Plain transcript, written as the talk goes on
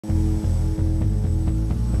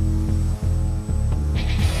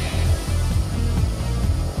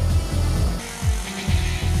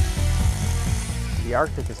The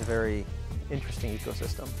Arctic is a very interesting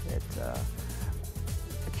ecosystem. It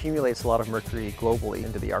accumulates a lot of mercury globally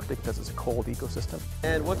into the Arctic because it's a cold ecosystem.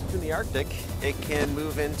 And once it's in the Arctic, it can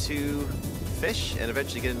move into fish and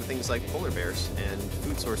eventually get into things like polar bears and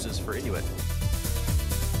food sources for Inuit.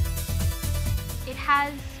 It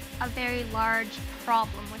has a very large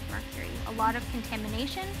problem with mercury, a lot of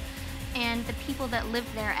contamination, and the people that live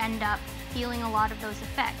there end up feeling a lot of those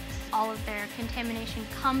effects. All of their contamination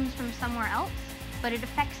comes from somewhere else, but it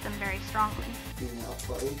affects them very strongly.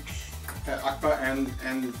 Akba and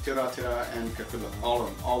Tira and Kakula, all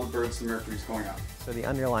of them, all the birds, the mercury is going up. So the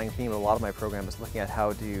underlying theme of a lot of my program is looking at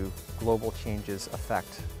how do global changes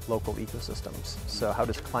affect local ecosystems. So how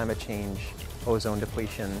does climate change, ozone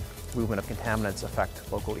depletion, movement of contaminants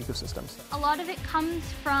affect local ecosystems? A lot of it comes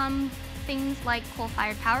from things like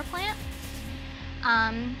coal-fired power plants.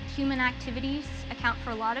 Human activities account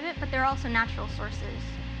for a lot of it, but there are also natural sources.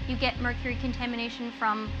 You get mercury contamination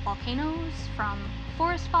from volcanoes, from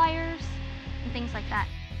forest fires, and things like that.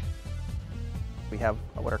 We have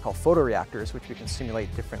what are called photoreactors, which we can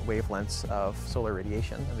simulate different wavelengths of solar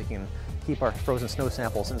radiation, and we can keep our frozen snow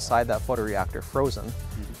samples inside that photoreactor frozen,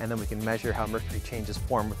 and then we can measure how mercury changes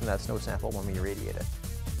form within that snow sample when we irradiate it.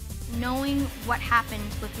 Knowing what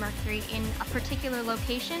happens with mercury in a particular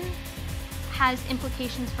location has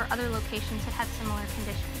implications for other locations that have similar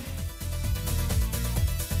conditions.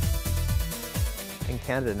 In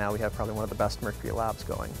Canada now we have probably one of the best mercury labs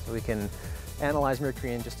going. So we can analyze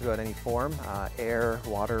mercury in just about any form, air,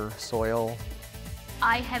 water, soil.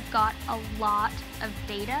 I have got a lot of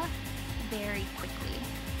data very quickly.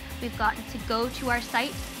 We've gotten to go to our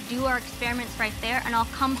sites, do our experiments right there, and I'll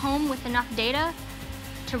come home with enough data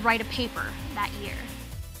to write a paper that year.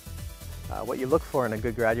 What you look for in a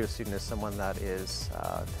good graduate student is someone that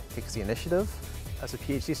takes the initiative. As a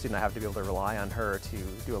PhD student, I have to be able to rely on her to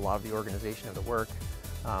do a lot of the organization of the work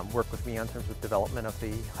with me in terms of development of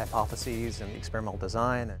the hypotheses and the experimental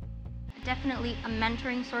design. Definitely a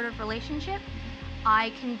mentoring sort of relationship.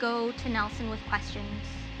 I can go to Nelson with questions,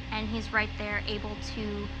 and he's right there able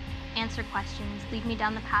to answer questions, lead me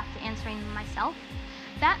down the path to answering them myself.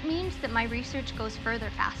 That means that my research goes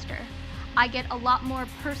further faster. I get a lot more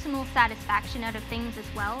personal satisfaction out of things as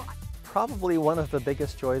well. Probably one of the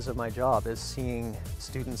biggest joys of my job is seeing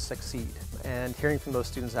students succeed and hearing from those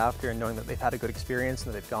students after and knowing that they've had a good experience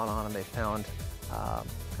and that they've gone on and they've found kind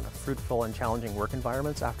of fruitful and challenging work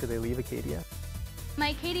environments after they leave Acadia. My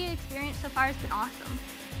Acadia experience so far has been awesome.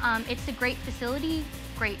 It's a great facility,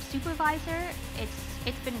 great supervisor.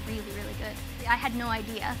 It's been really, really good. I had no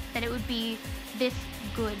idea that it would be this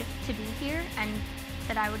good to be here and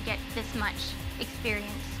that I would get this much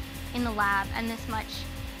experience in the lab and this much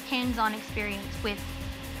hands-on experience with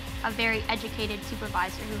a very educated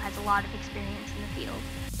supervisor who has a lot of experience in the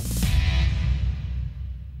field.